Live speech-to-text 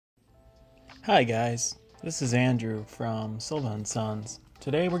Hi guys, this is Andrew from Silva & Sons.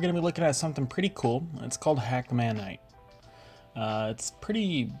 Today we're going to be looking at something pretty cool. It's called Hackmanite. It's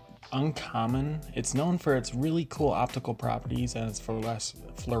pretty uncommon. It's known for its really cool optical properties and its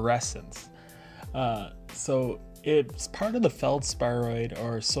fluorescence. So it's part of the feldspharoid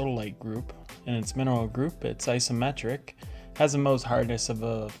or sodalite group. In its mineral group, it's isometric, has a Mohs hardness of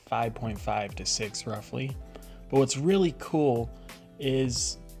a 5.5 to 6 roughly. But what's really cool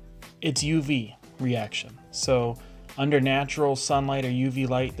is its UV reaction. So under natural sunlight or UV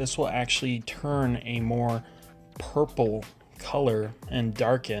light, this will actually turn a more purple color and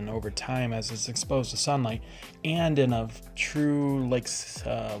darken over time as it's exposed to sunlight. And in a true, like,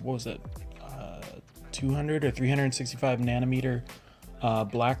 200 or 365 nanometer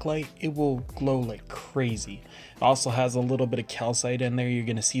black light, it will glow like crazy. It also has a little bit of calcite in there. You're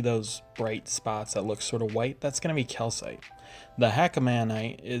going to see those bright spots that look sort of white. That's going to be calcite. The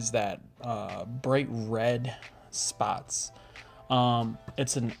Hackmanite is that bright red spots.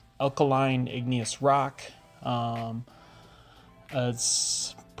 It's an alkaline igneous rock.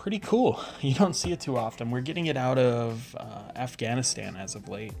 It's pretty cool. You don't see it too often. We're getting it out of Afghanistan as of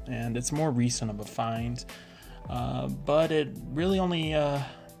late, and it's more recent of a find. But it really only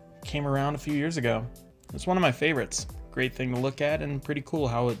came around a few years ago. It's one of my favorites. Great thing to look at and pretty cool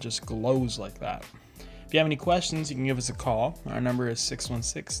how it just glows like that. If you have any questions, you can give us a call. Our number is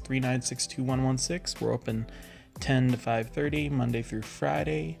 616-396-2116. We're open 10 to 5:30 Monday through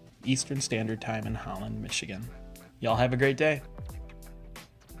Friday, Eastern Standard Time in Holland, Michigan. Y'all have a great day.